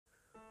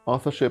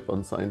Authorship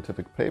on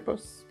scientific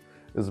papers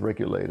is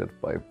regulated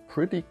by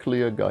pretty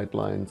clear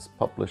guidelines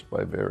published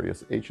by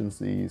various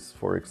agencies,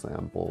 for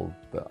example,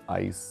 the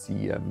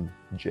ICMJE,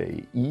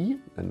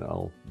 and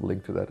I'll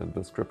link to that in the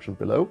description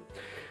below.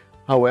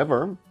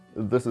 However,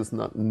 this is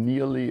not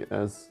nearly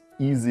as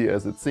easy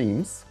as it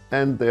seems,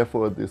 and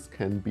therefore this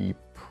can be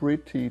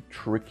pretty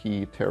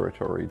tricky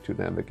territory to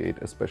navigate,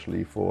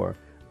 especially for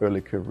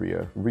early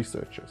career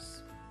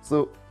researchers.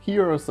 So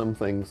here are some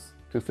things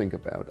to think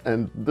about,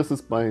 and this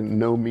is by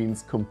no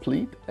means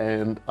complete,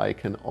 and I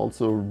can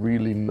also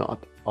really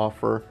not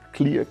offer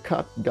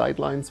clear-cut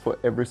guidelines for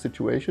every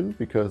situation,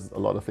 because a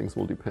lot of things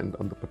will depend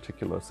on the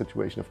particular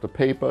situation of the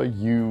paper,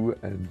 you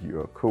and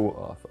your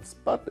co-authors.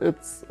 But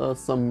it's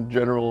some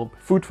general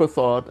food for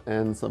thought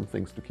and some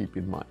things to keep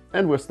in mind.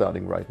 And we're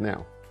starting right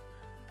now.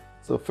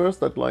 So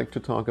first I'd like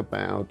to talk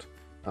about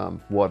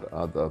what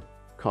are the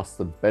costs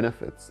and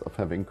benefits of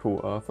having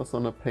co-authors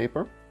on a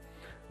paper.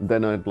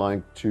 Then I'd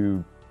like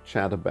to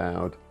chat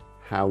about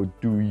how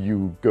do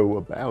you go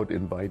about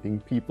inviting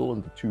people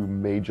and the two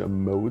major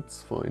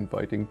modes for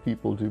inviting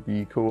people to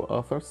be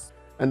co-authors.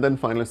 And then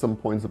finally some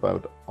points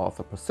about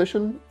author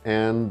position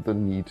and the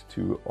need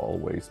to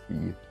always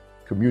be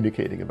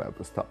communicating about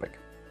this topic.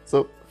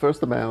 So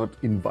first about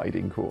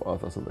inviting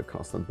co-authors and the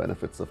costs and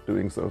benefits of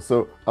doing so.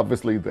 So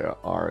obviously there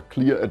are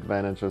clear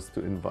advantages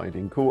to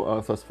inviting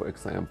co-authors, for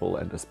example,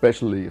 and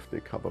especially if they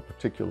cover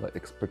particular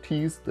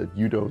expertise that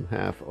you don't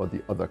have or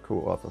the other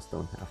co-authors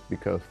don't have,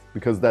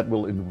 because that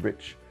will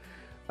enrich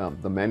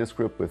the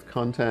manuscript with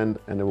content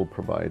and it will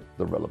provide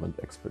the relevant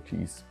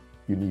expertise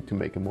you need to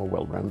make a more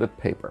well-rounded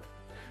paper.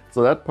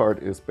 So that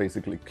part is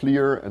basically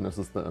clear, and this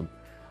is the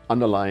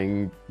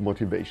underlying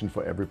motivation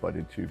for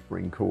everybody to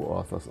bring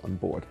co-authors on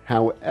board.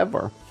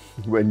 However,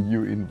 when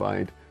you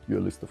invite your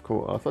list of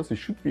co-authors, you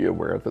should be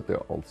aware that there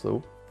are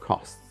also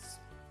costs.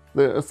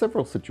 There are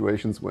several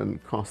situations when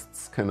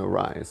costs can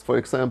arise. For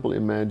example,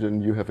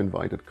 imagine you have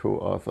invited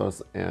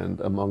co-authors and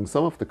among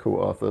some of the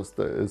co-authors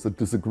there is a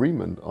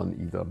disagreement on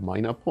either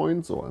minor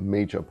points or a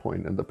major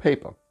point in the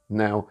paper.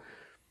 Now,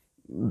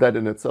 that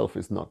in itself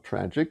is not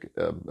tragic,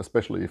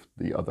 especially if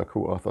the other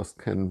co-authors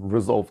can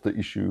resolve the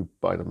issue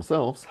by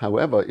themselves.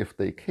 However, if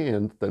they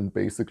can't, then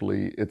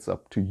basically it's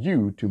up to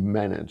you to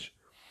manage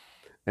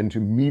and to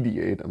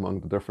mediate among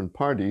the different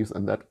parties,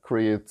 and that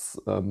creates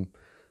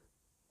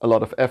a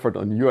lot of effort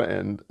on your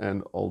end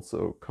and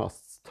also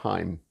costs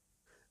time.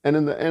 And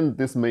in the end,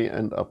 this may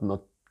end up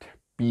not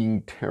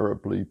being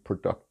terribly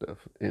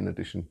productive in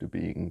addition to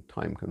being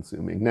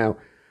time-consuming. Now,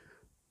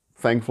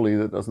 thankfully,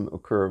 that doesn't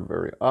occur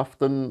very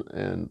often,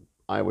 and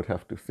I would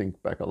have to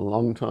think back a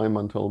long time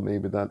until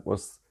maybe that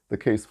was the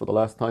case for the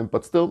last time.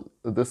 But still,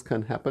 this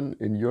can happen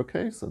in your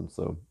case, and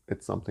so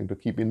it's something to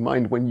keep in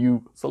mind when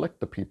you select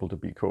the people to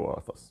be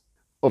co-authors.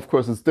 Of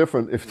course, it's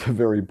different if the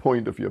very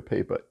point of your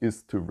paper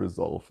is to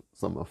resolve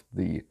some of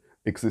the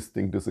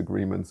existing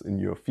disagreements in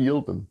your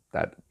field, and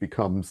that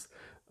becomes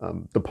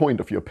the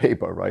point of your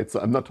paper, right? So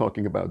I'm not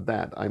talking about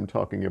that. I'm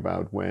talking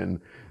about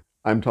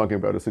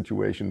a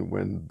situation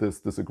when this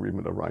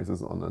disagreement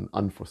arises on an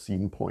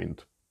unforeseen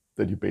point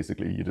that you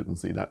didn't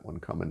see that one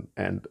coming,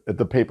 and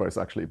the paper is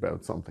actually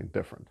about something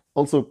different.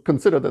 Also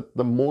consider that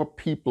the more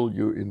people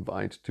you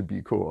invite to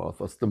be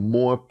co-authors, the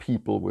more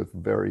people with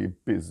very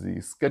busy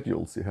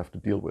schedules you have to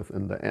deal with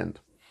in the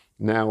end.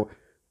 Now,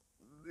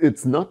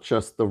 it's not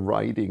just the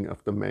writing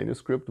of the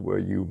manuscript where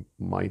you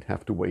might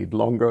have to wait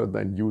longer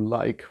than you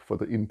like for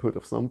the input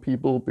of some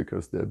people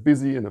because they're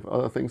busy and have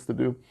other things to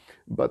do.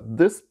 But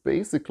this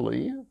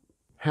basically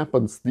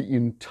happens the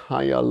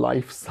entire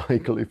life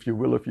cycle, if you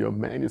will, of your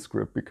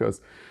manuscript,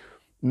 because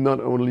not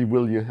only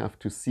will you have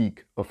to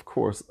seek, of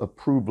course,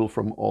 approval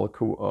from all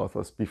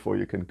co-authors before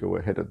you can go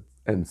ahead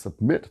and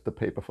submit the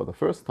paper for the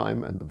first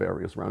time and the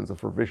various rounds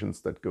of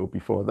revisions that go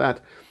before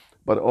that,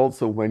 but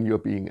also when you're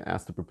being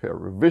asked to prepare a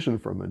revision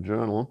from a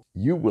journal,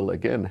 you will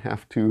again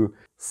have to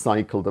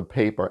cycle the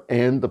paper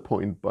and the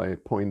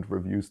point-by-point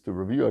reviews to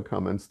reviewer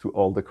comments to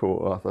all the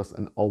co-authors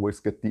and always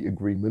get the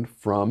agreement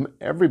from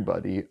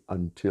everybody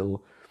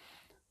until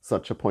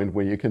such a point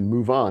where you can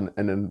move on.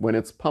 And then when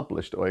it's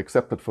published or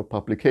accepted for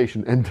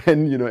publication, and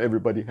then,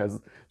 everybody has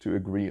to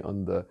agree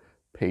on the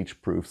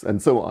page proofs and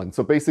so on.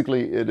 So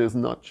basically, it is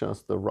not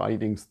just the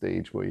writing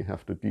stage where you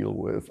have to deal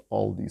with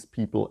all these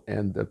people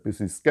and their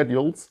busy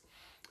schedules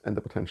and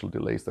the potential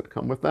delays that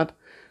come with that,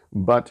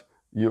 but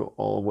you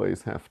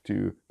always have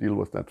to deal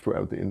with that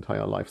throughout the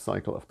entire life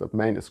cycle of the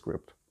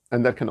manuscript.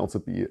 And that can also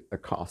be a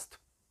cost.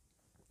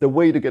 The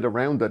way to get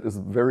around that is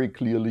very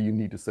clearly you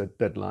need to set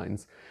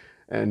deadlines.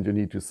 And you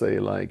need to say,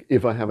 like,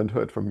 if I haven't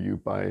heard from you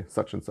by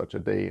such and such a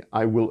day,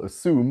 I will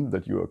assume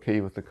that you're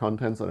okay with the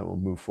contents and I will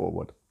move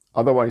forward.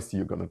 Otherwise,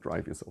 you're going to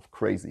drive yourself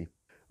crazy.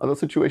 Other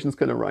situations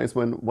can arise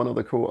when one of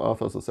the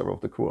co-authors or several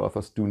of the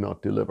co-authors do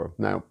not deliver.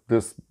 Now,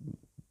 this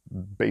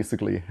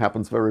basically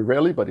happens very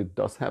rarely, but it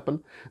does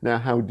happen. Now,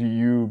 how do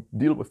you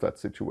deal with that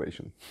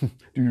situation?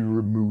 Do you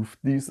remove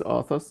these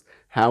authors?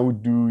 How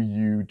do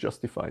you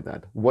justify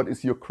that? What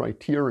is your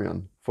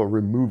criterion for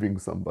removing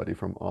somebody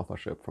from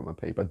authorship from a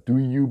paper? Do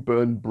you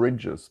burn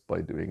bridges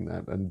by doing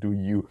that? And do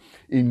you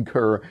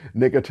incur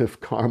negative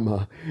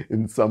karma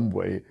in some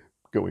way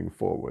going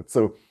forward?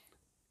 So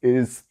it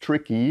is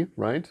tricky,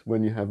 right?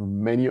 When you have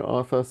many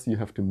authors, you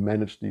have to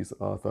manage these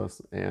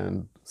authors,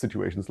 and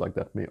situations like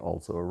that may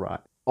also arise.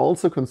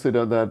 Also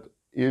consider that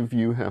if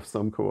you have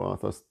some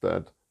co-authors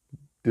that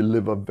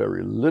deliver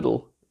very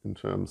little in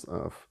terms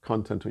of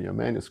content to your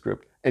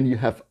manuscript, and you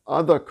have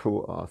other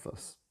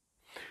co-authors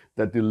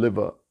that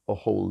deliver a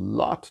whole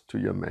lot to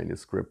your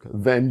manuscript,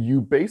 then you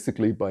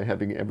basically, by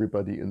having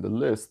everybody in the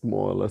list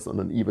more or less on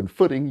an even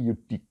footing, you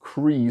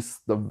decrease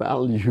the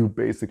value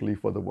basically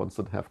for the ones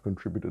that have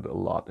contributed a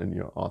lot in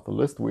your author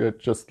list, who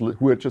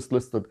are just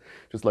listed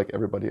just like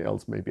everybody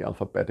else, maybe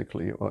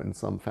alphabetically or in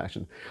some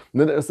fashion.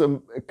 And then there's a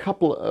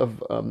couple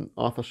of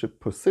authorship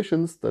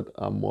positions that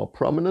are more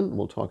prominent.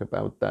 We'll talk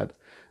about that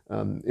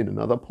in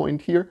another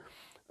point here.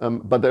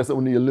 But there's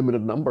only a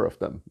limited number of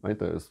them, right?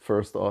 There's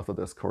first author,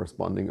 there's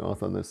corresponding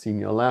author, and there's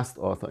senior last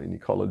author in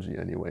ecology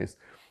anyways.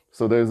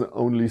 So there's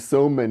only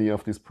so many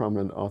of these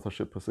prominent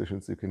authorship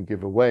positions you can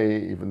give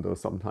away, even though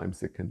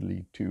sometimes it can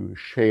lead to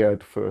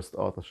shared first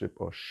authorship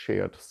or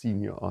shared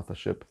senior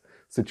authorship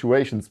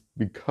situations,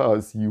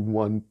 because you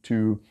want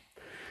to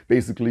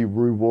basically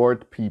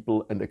reward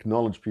people and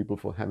acknowledge people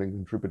for having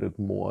contributed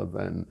more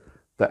than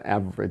the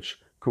average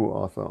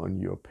co-author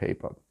on your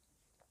paper.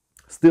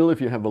 Still,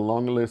 if you have a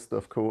long list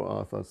of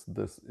co-authors,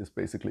 this is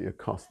basically a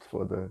cost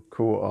for the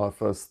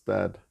co-authors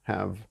that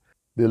have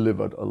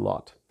delivered a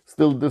lot.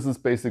 Still, this is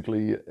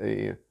basically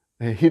a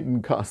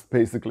hidden cost,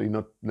 basically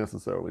not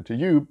necessarily to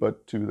you,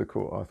 but to the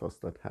co-authors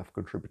that have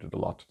contributed a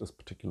lot to this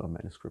particular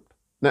manuscript.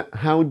 Now,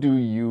 how do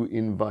you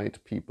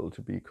invite people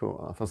to be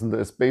co-authors? And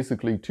there's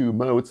basically two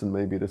modes, and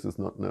maybe this is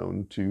not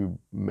known to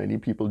many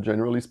people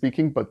generally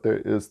speaking, but there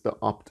is the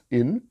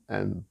opt-in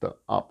and the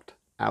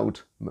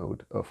opt-out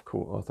mode of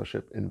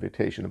co-authorship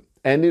invitation.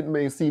 And it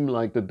may seem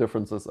like the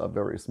differences are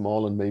very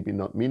small and maybe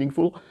not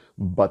meaningful,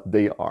 but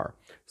they are.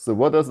 So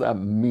what does that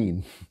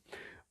mean?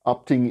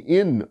 Opting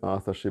in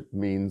authorship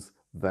means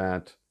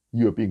that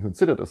you're being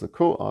considered as a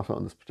co-author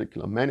on this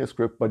particular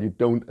manuscript, but you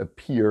don't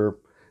appear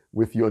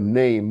with your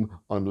name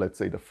on, let's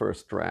say, the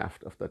first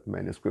draft of that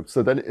manuscript.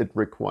 So then it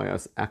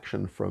requires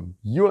action from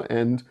your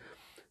end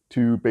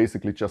to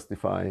basically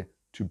justify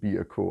to be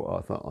a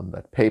co-author on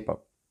that paper.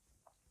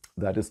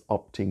 That is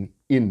opting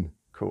in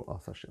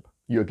co-authorship.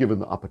 You're given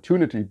the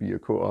opportunity to be a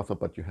co-author,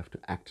 but you have to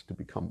act to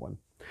become one.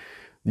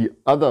 The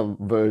other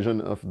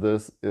version of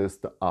this is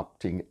the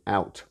opting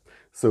out.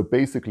 So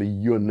basically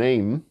your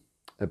name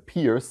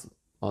appears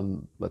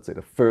on, let's say,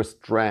 the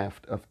first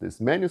draft of this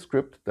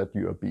manuscript that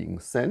you are being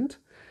sent,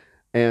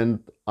 and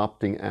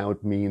opting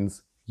out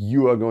means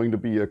you are going to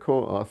be a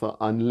co-author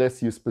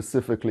unless you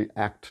specifically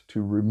act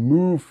to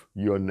remove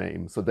your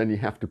name. So then you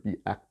have to be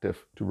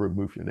active to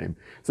remove your name.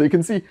 So you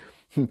can see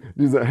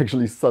these are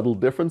actually subtle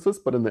differences,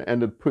 but in the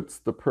end it puts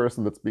the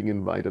person that's being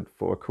invited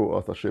for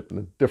co-authorship in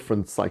a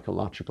different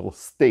psychological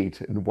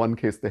state. In one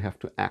case they have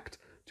to act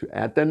to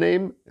add their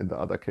name, in the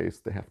other case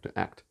they have to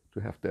act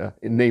to have their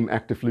name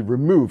actively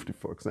removed if,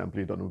 for example,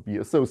 you don't want to be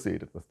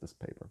associated with this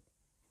paper.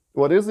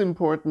 What is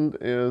important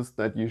is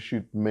that you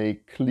should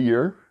make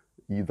clear,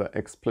 either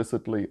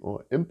explicitly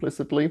or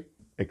implicitly,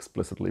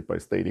 explicitly by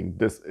stating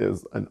this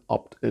is an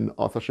opt-in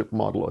authorship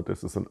model or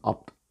this is an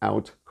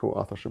opt-out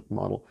co-authorship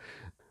model,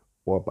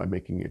 or by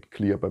making it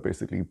clear by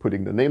basically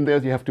putting the name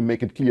there. You have to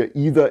make it clear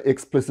either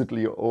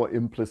explicitly or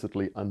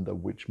implicitly under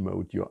which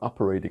mode you're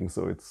operating,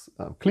 so it's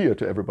clear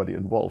to everybody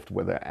involved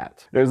where they're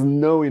at. There's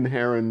no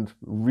inherent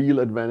real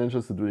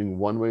advantages to doing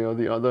one way or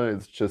the other.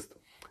 It's just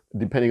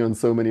depending on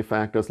so many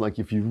factors, like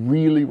if you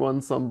really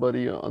want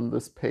somebody on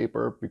this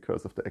paper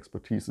because of the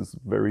expertise is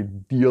very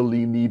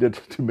dearly needed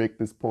to make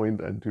this point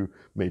and to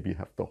maybe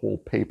have the whole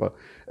paper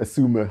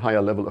assume a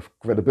higher level of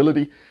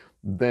credibility,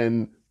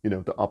 then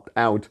the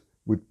opt-out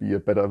would be a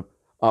better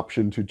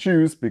option to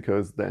choose,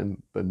 because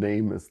then the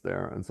name is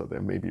there, and so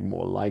they're maybe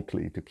more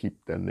likely to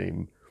keep their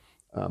name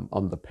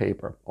on the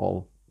paper,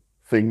 all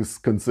things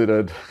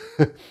considered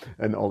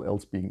and all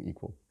else being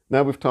equal.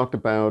 Now we've talked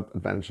about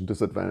advantages and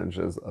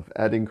disadvantages of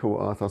adding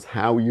co-authors,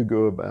 how you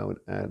go about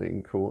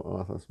adding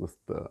co-authors with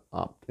the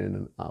opt-in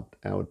and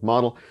opt-out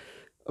model.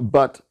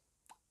 But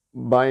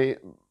by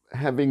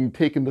having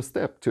taken the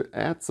step to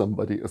add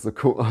somebody as a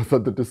co-author,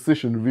 the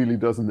decision really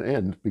doesn't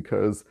end,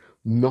 because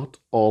not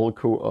all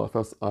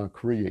co-authors are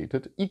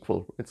created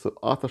equal. Right? So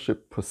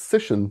authorship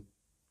position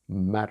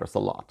matters a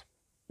lot.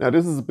 Now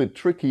this is a bit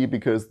tricky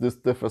because this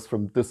differs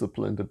from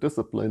discipline to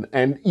discipline,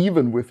 and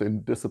even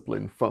within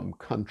discipline from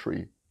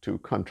country to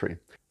country.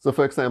 So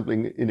for example,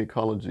 in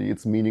ecology,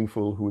 it's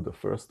meaningful who the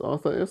first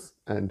author is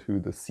and who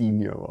the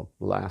senior or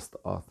last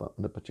author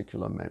in a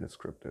particular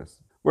manuscript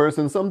is. Whereas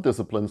in some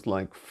disciplines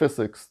like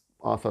physics,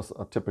 authors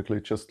are typically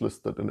just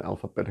listed in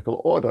alphabetical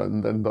order,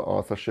 and then the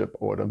authorship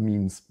order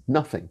means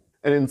nothing.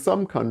 And in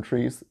some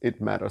countries,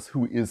 it matters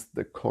who is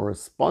the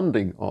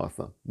corresponding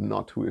author,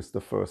 not who is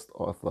the first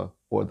author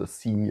or the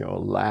senior or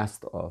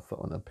last author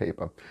on a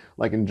paper.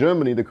 Like in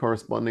Germany, the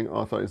corresponding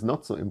author is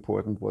not so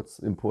important. What's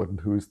important,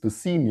 who is the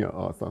senior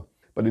author.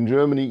 But in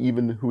Germany,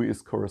 even who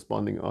is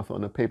corresponding author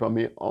on a paper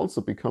may also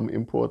become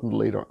important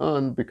later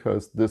on,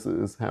 because this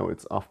is how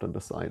it's often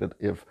decided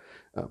if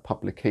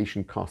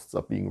publication costs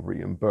are being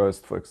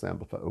reimbursed, for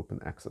example, for open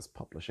access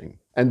publishing.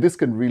 And this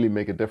can really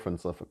make a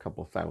difference of a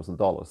couple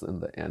 $1,000s in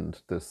the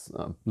end, this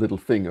little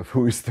thing of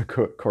who is the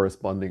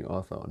corresponding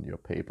author on your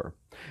paper.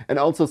 And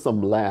also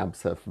some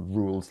labs have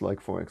rules,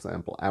 like for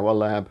example, our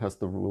lab has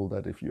the rule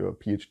that if you're a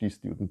PhD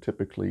student,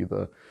 typically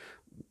the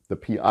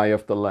PI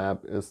of the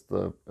lab is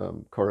the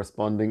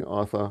corresponding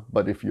author,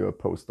 but if you're a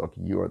postdoc,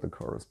 you're the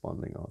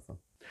corresponding author.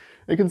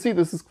 You can see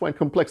this is quite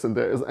complex, and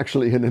there is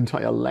actually an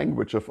entire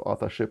language of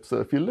authorship. So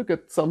if you look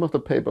at some of the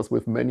papers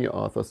with many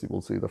authors, you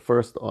will see the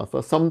first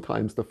author.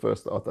 Sometimes the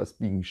first author is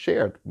being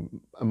shared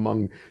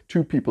among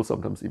 2 people,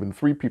 sometimes even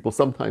 3 people.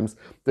 Sometimes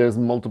there's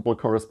multiple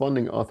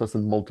corresponding authors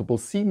and multiple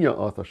senior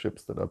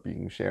authorships that are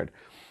being shared.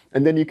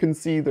 And then you can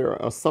see there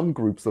are some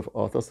groups of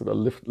authors that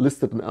are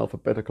listed in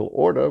alphabetical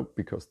order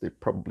because they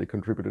probably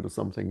contributed to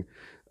something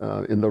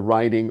in the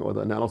writing or the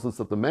analysis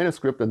of the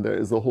manuscript. And there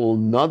is a whole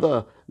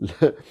nother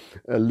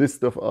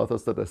list of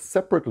authors that are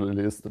separately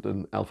listed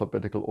in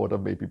alphabetical order,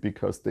 maybe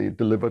because they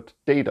delivered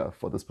data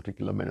for this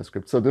particular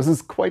manuscript. So this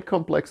is quite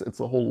complex. It's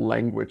a whole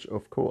language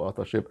of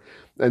co-authorship.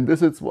 And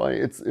this is why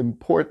it's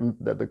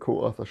important that the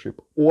co-authorship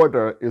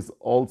order is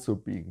also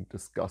being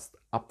discussed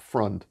up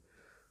front.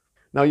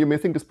 Now, you may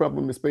think this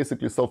problem is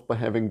basically solved by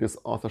having this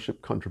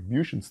authorship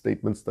contribution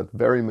statements that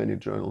very many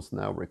journals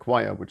now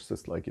require, which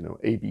says like,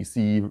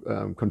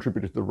 ABC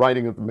contributed to the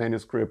writing of the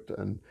manuscript,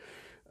 and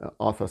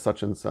author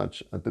such and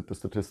such did the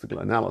statistical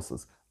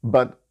analysis.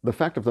 But the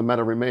fact of the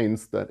matter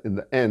remains that in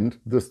the end,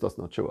 this does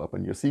not show up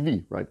in your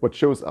CV, right? What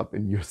shows up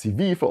in your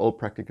CV for all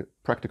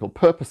practical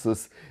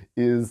purposes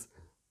is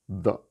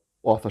the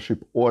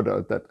authorship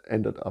order that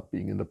ended up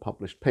being in the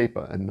published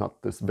paper, and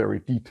not this very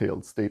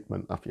detailed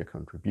statement of your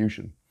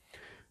contribution.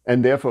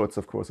 And therefore, it's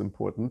of course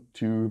important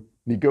to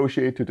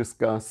negotiate, to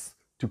discuss,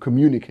 to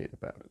communicate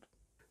about it.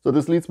 So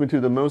this leads me to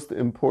the most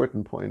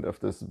important point of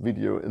this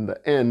video in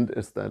the end,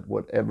 is that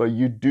whatever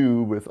you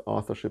do with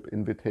authorship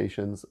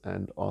invitations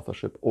and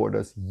authorship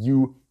orders,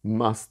 you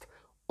must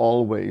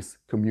always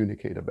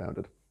communicate about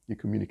it. You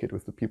communicate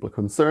with the people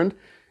concerned.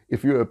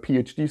 If you're a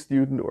PhD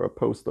student or a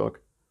postdoc,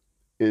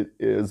 it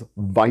is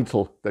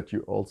vital that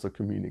you also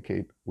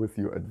communicate with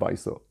your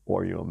advisor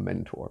or your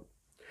mentor.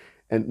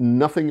 And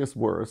nothing is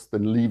worse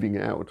than leaving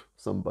out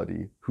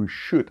somebody who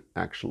should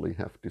actually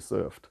have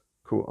deserved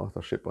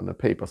co-authorship on a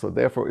paper. So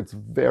therefore, it's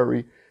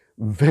very,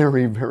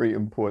 very, very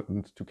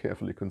important to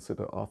carefully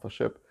consider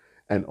authorship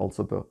and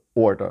also the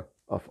order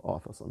of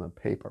authors on a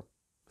paper.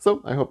 So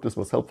I hope this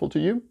was helpful to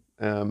you.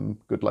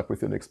 Good luck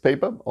with your next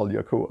paper, all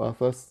your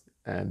co-authors,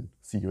 and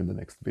see you in the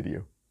next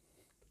video.